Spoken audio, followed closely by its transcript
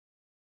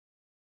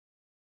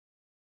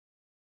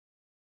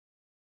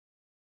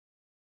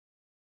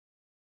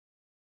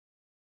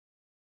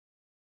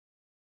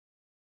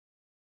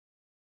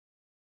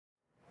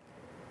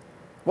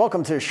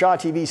Welcome to Shaw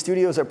TV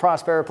Studios at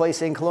Prospera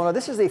Place in Kelowna.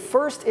 This is the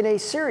first in a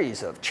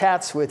series of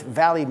chats with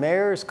Valley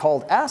mayors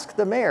called Ask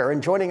the Mayor.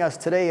 And joining us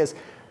today is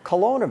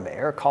Kelowna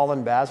Mayor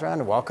Colin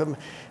Basran. Welcome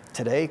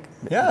today.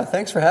 Yeah,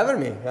 thanks for having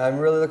me. I'm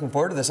really looking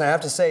forward to this. And I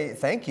have to say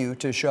thank you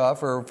to Shaw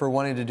for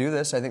wanting to do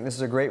this. I think this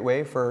is a great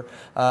way for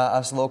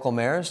us local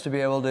mayors to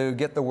be able to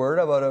get the word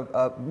about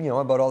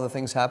about all the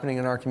things happening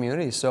in our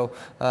community. So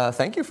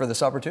thank you for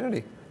this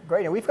opportunity.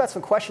 Great, and we've got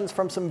some questions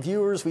from some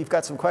viewers. We've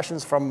got some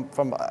questions from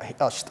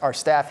our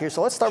staff here.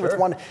 So let's start with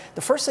one.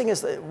 The first thing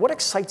is, what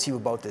excites you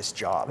about this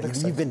job?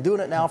 You've been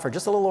doing it now for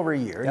just a little over a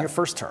year in your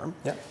first term.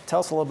 Yeah.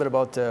 Tell us a little bit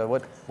about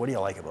what do you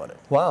like about it?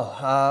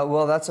 Wow,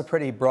 well, that's a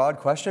pretty broad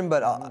question,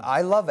 but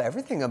I love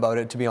everything about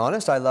it, to be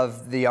honest. I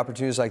love the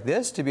opportunities like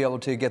this to be able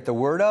to get the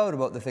word out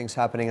about the things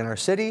happening in our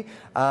city.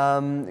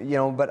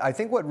 But I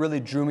think what really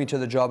drew me to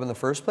the job in the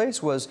first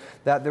place was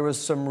that there was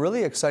some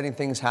really exciting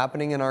things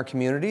happening in our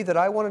community that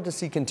I wanted to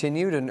see continued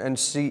and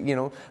see,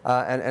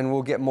 and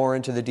we'll get more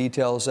into the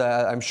details,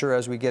 I'm sure,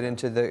 as we get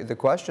into the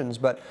questions.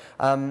 But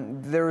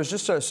there was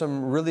just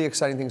some really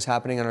exciting things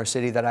happening in our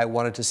city that I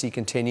wanted to see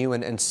continue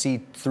and see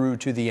through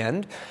to the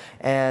end.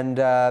 And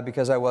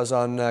because I was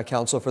on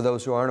council, for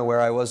those who aren't aware,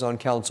 I was on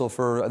council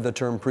for the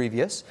term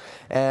previous.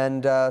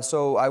 And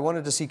so I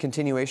wanted to see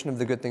continuation of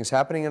the good things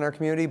happening in our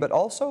community, but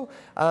also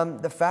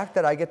the fact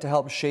that I get to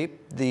help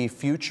shape the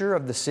future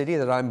of the city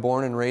that I'm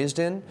born and raised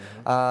in,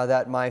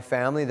 that my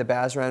family, the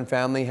Basran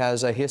family,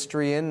 has a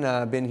history in,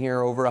 been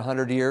here over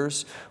 100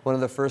 years, one of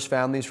the first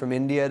families from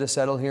India to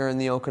settle here in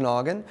the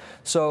Okanagan.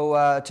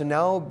 So to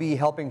now be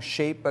helping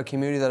shape a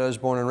community that I was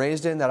born and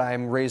raised in, that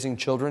I'm raising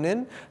children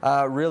in,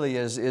 really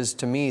is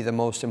to me the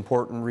most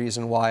important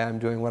reason why I'm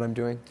doing what I'm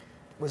doing.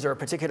 Was there a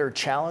particular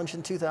challenge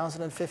in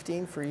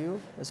 2015 for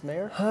you as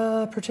mayor?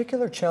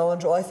 Particular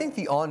challenge? Well, I think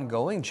the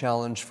ongoing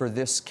challenge for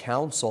this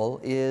council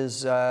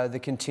is the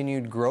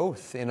continued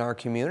growth in our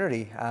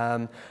community.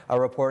 A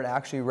report,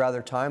 actually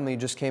rather timely,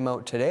 just came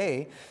out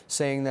today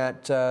saying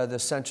that the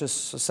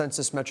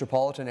census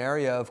metropolitan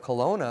area of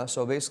Kelowna,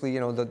 so basically,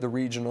 the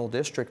regional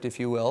district, if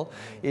you will,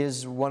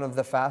 is one of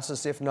the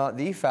fastest, if not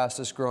the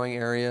fastest growing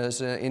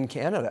areas in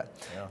Canada.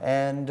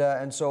 Yeah.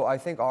 And so I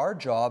think our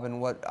job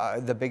and what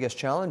the biggest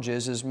challenge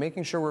is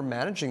making sure we're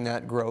managing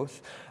that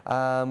growth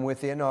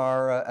within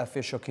our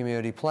official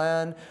community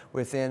plan,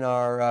 within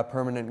our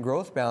permanent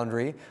growth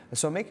boundary.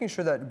 So making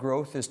sure that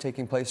growth is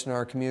taking place in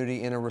our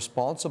community in a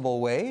responsible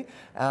way,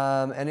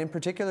 and in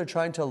particular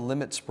trying to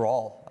limit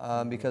sprawl,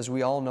 because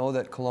we all know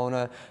that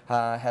Kelowna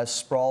has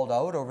sprawled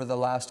out over the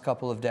last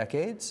couple of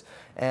decades,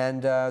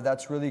 and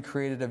that's really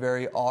created a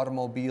very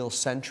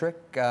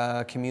automobile-centric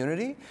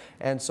community.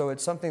 And so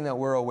it's something that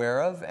we're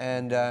aware of,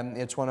 and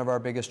it's one of our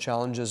biggest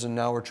challenges, and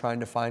now we're trying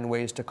to find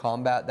ways to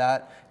combat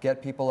that,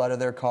 get people out of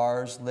their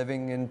cars,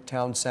 living in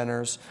town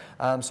centers.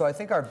 So I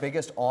think our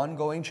biggest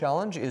ongoing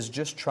challenge is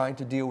just trying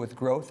to deal with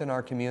growth in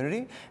our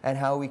community and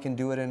how we can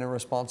do it in a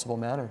responsible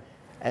manner.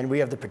 And we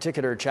have the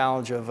particular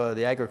challenge of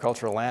the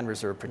agricultural land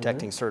reserve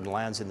protecting certain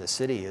lands in the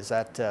city. Is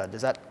that,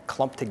 does that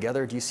clump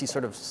together? Do you see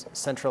sort of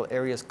central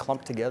areas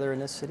clumped together in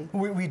this city?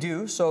 We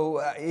do. So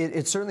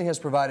it certainly has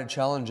provided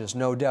challenges,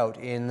 no doubt,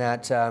 in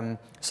that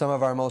some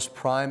of our most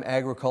prime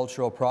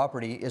agricultural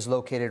property is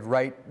located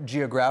right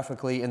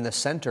geographically in the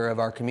center of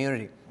our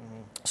community.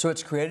 So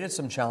it's created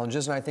some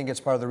challenges, and I think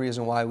it's part of the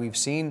reason why we've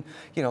seen,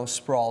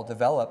 sprawl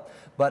develop.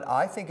 But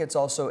I think it's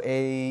also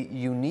a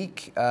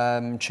unique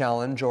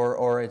challenge,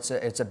 or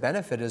it's a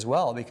benefit as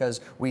well,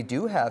 because we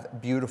do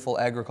have beautiful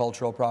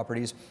agricultural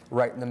properties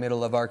right in the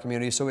middle of our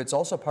community. So it's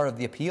also part of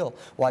the appeal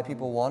why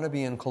people want to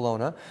be in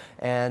Kelowna,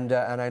 and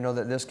I know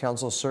that this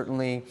council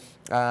certainly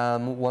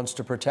wants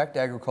to protect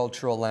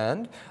agricultural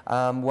land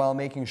while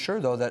making sure,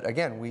 though, that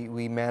again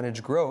we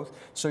manage growth.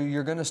 So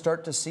you're going to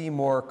start to see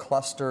more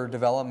cluster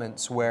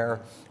developments where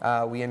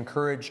we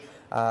encourage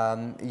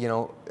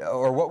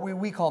or what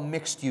we call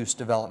mixed-use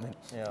development.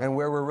 Yeah. And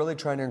where we're really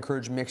trying to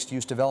encourage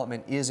mixed-use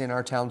development is in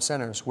our town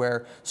centers,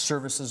 where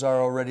services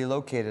are already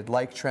located,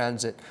 like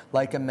transit,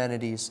 like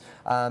amenities.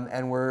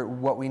 And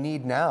what we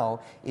need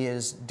now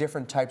is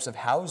different types of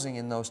housing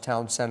in those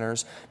town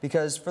centers,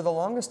 because for the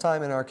longest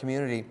time in our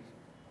community,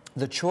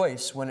 the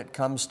choice when it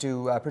comes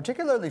to,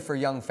 particularly for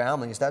young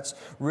families, that's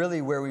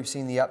really where we've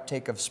seen the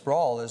uptake of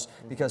sprawl, is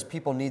because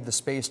people need the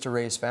space to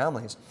raise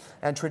families.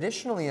 And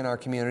traditionally in our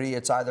community,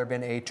 it's either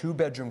been a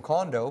two-bedroom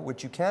condo,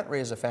 which you can't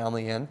raise a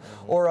family in,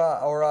 or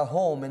a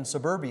home in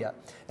suburbia.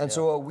 And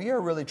so what we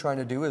are really trying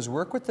to do is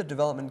work with the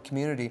development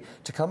community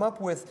to come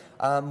up with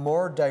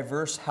more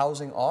diverse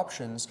housing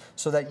options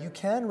so that you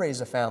can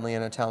raise a family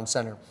in a town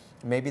center.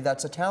 Maybe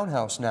that's a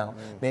townhouse now.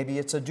 Maybe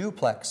it's a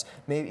duplex.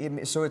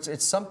 So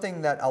it's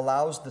something that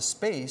allows the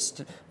space,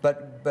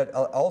 but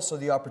also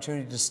the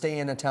opportunity to stay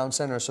in a town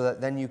center, so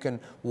that then you can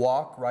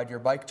walk, ride your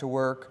bike to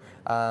work.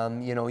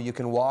 You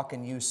can walk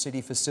and use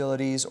city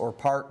facilities or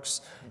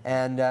parks,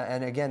 and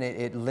again,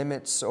 it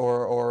limits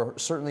or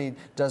certainly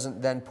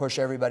doesn't then push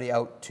everybody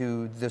out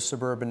to the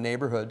suburban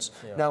neighborhoods.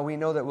 Yeah. Now we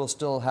know that we'll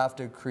still have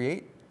to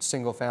create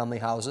single-family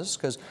houses,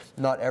 because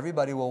not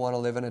everybody will want to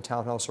live in a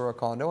townhouse or a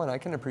condo, and I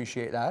can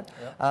appreciate that.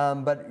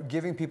 Yeah. But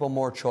giving people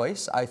more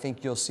choice, I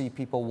think you'll see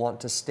people want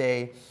to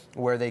stay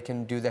where they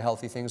can do the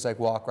healthy things like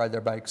walk, ride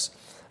their bikes,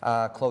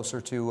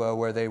 closer to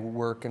where they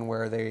work and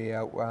where they,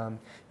 want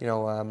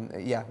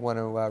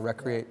to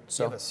recreate.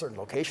 So, do you have a certain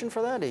location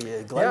for that?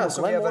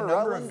 So we have a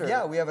number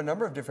of, we have a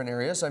number of different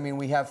areas. I mean,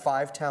 we have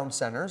 5 town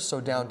centers, so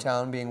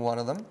downtown being one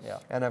of them. Yeah.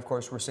 And of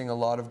course, we're seeing a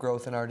lot of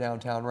growth in our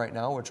downtown right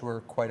now, which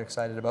we're quite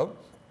excited about.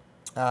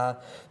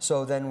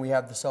 So then we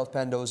have the South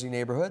Pandosy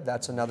neighborhood.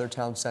 That's another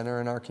town center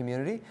in our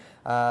community.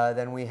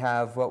 Then we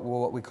have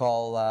what we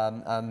call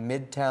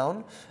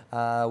Midtown,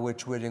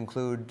 which would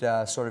include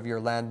sort of your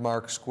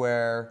Landmark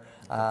Square,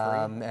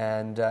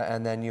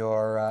 and then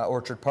your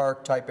Orchard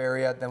Park type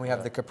area. Then we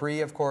have the Capri,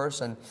 of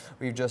course, and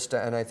we've just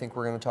and I think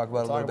we're going to talk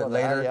about it a little bit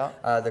later.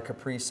 The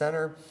Capri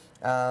Center.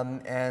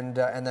 And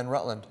then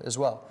Rutland as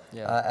well,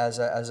 as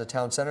a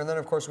town center. And then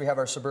of course we have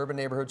our suburban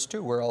neighborhoods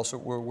too, where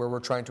we're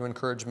trying to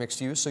encourage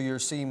mixed use. So you're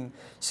seeing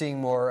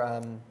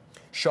more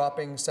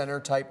shopping center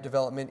type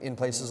development in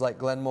places like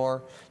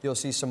Glenmore. You'll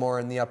see some more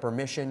in the Upper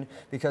Mission,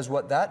 because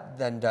what that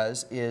then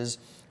does is,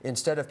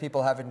 instead of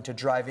people having to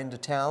drive into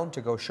town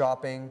to go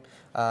shopping,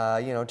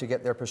 to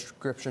get their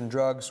prescription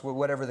drugs,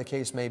 whatever the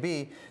case may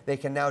be, they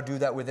can now do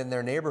that within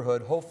their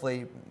neighborhood,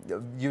 hopefully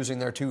using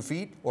their 2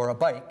 feet or a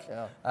bike,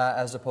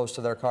 as opposed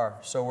to their car.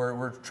 So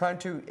we're trying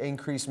to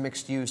increase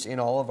mixed use in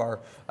all of our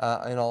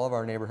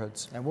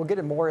neighborhoods. And we'll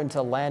get more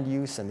into land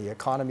use and the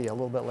economy a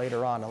little bit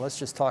later on. And let's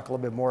just talk a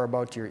little bit more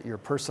about your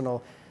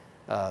personal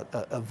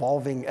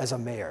evolving as a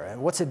mayor.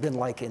 And what's it been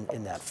like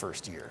in that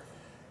first year?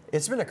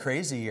 It's been a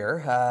crazy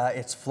year.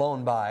 It's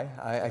flown by.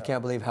 I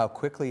can't believe how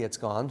quickly it's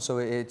gone. So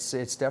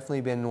it's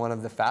definitely been one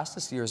of the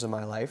fastest years of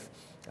my life.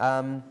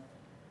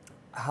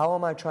 How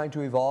am I trying to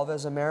evolve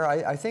as a mayor?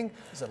 I think...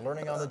 Is it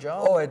learning on the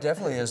job? Oh, it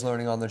definitely is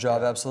learning on the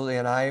job, absolutely.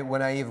 And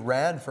when I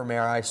ran for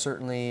mayor, I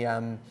certainly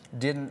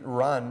didn't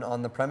run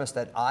on the premise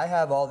that I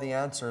have all the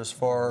answers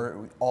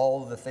for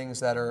all the things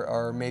that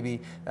are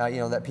maybe,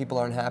 that people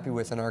aren't happy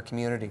with in our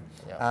community.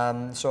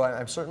 Yeah. So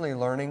I'm certainly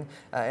learning.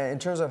 In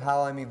terms of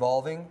how I'm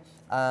evolving,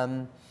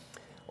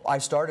 I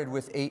started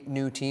with 8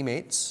 new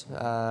teammates,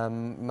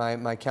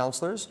 my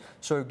counselors,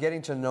 so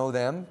getting to know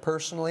them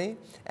personally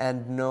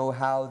and know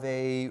how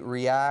they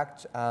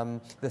react,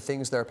 the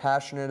things they're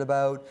passionate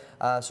about.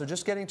 So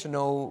just getting to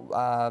know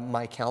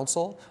my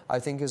council, I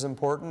think, is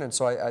important, and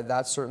so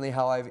that's certainly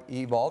how I've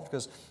evolved,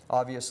 because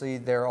obviously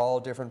they're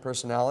all different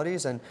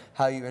personalities, and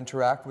how you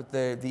interact with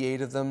the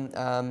 8 of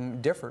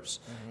them differs.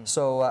 Mm-hmm.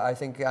 So I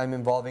think I'm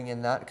evolving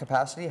in that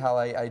capacity, how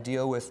I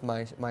deal with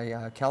my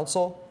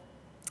council,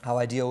 how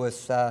I deal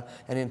with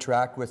and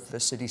interact with the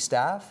city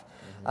staff,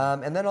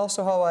 and then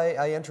also how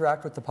I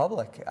interact with the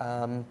public.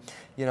 That's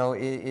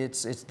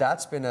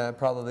been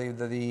probably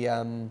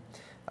the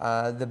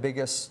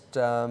biggest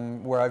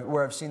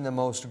where I've seen the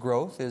most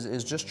growth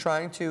is just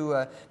trying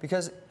to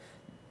because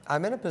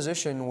I'm in a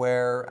position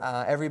where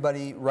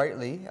everybody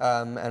rightly,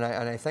 and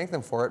I thank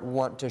them for it,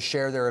 want to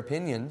share their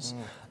opinions,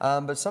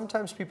 but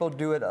sometimes people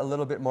do it a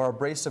little bit more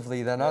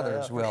abrasively than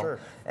others will. Sure.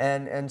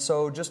 And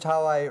so just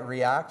how I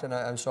react, and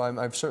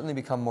I've certainly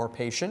become more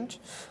patient,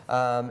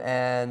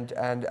 and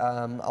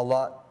a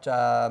lot.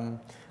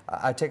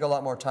 I take a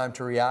lot more time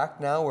to react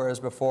now, whereas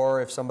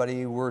before, if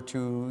somebody were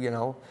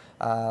to,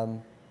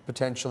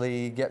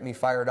 potentially get me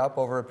fired up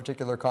over a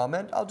particular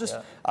comment, I'll just,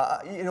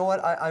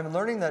 I'm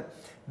learning that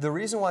the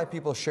reason why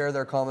people share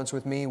their comments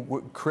with me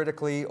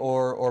critically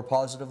or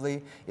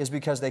positively is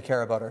because they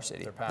care about our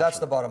city. That's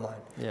the bottom line.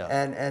 Yeah.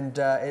 And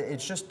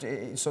it's just,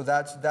 so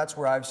that's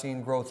where I've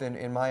seen growth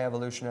in my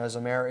evolution as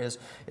a mayor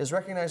is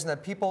recognizing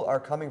that people are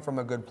coming from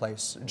a good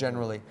place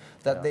generally,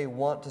 that they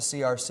want to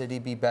see our city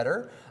be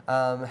better.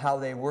 How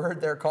they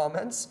word their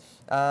comments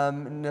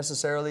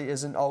necessarily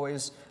isn't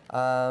always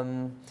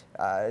the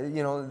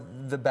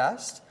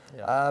best.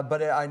 Yeah.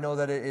 But I know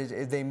that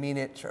they mean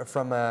it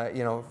from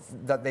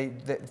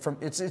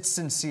it's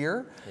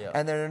sincere,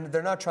 and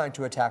they're not trying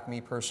to attack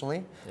me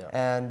personally,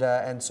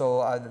 and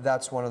so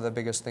that's one of the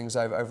biggest things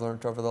I've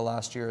learned over the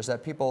last year is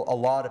that a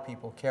lot of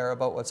people care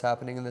about what's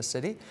happening in the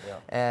city,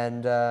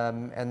 and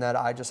that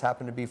I just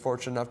happen to be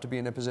fortunate enough to be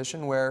in a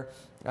position where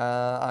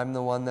I'm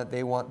the one that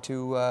they want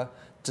to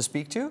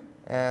speak to.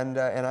 And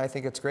I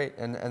think it's great,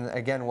 and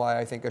again, why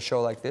I think a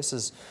show like this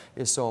is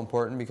so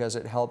important, because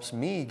it helps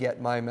me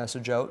get my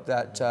message out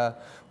that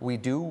we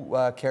do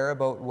care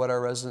about what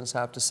our residents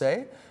have to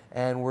say,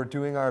 and we're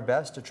doing our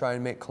best to try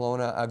and make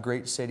Kelowna a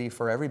great city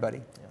for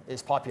everybody.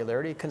 Is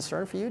popularity a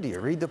concern for you? Do you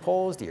read the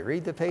polls? Do you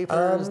read the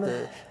papers?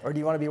 Or do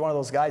you want to be one of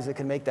those guys that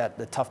can make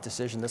the tough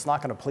decision that's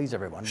not going to please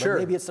everyone, but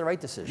maybe it's the right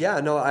decision? Yeah,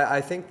 no,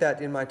 I think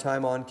that in my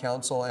time on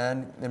council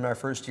and in my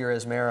first year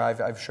as mayor,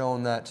 I've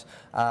shown that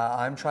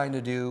I'm trying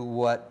to do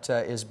what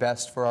is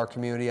best for our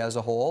community as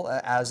a whole,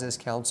 as is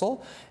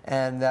council,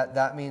 and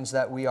that means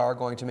that we are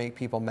going to make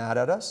people mad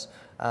at us.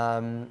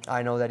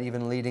 I know that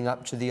even leading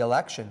up to the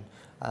election,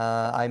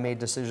 I made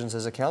decisions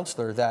as a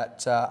councillor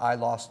that I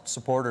lost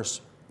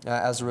supporters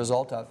as a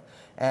result of.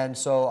 And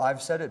so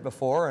I've said it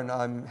before, and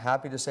I'm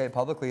happy to say it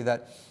publicly,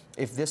 that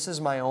if this is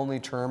my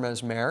only term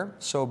as mayor,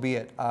 so be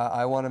it.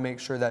 I want to make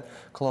sure that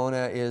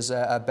Kelowna is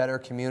a better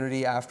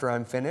community after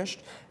I'm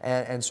finished,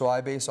 and so I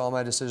base all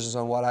my decisions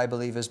on what I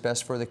believe is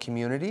best for the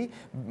community,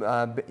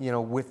 you know,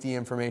 with the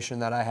information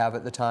that I have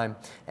at the time.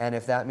 And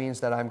if that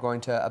means that I'm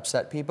going to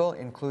upset people,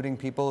 including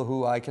people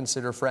who I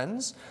consider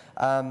friends,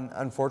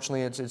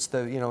 unfortunately, it's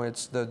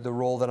the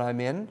role that I'm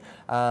in,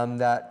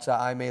 that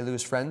I may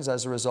lose friends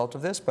as a result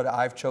of this. But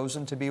I've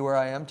chosen to be where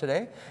I am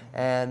today,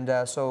 and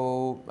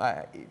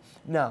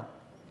now,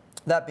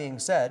 that being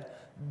said,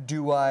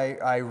 do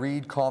I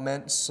read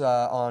comments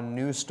on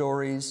news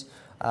stories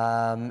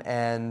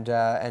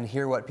and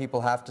hear what people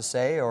have to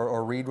say,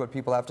 or read what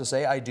people have to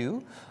say? I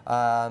do.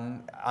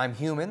 I'm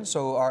human,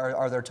 so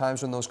are there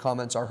times when those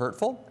comments are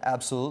hurtful?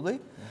 Absolutely.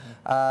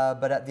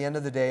 But at the end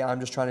of the day, I'm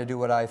just trying to do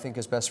what I think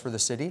is best for the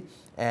city.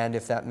 And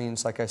if that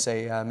means, like I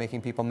say,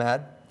 making people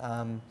mad,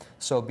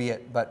 so be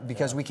it. But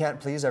because we can't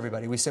please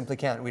everybody, we simply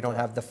can't. We don't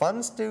have the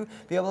funds to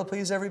be able to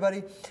please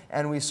everybody.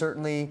 And we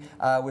certainly,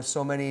 with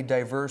so many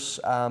diverse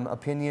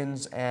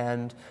opinions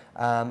and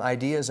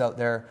ideas out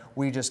there,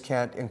 we just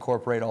can't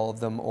incorporate all of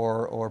them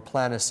or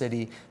plan a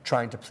city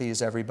trying to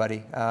please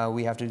everybody.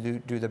 We have to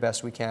do the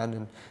best we can.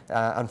 And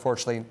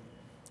unfortunately,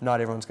 not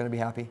everyone's going to be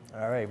happy.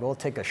 All right, we'll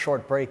take a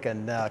short break,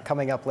 and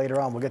coming up later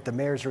on, we'll get the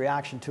mayor's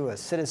reaction to a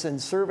citizen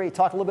survey,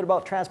 talk a little bit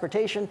about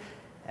transportation,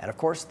 and of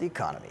course, the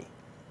economy.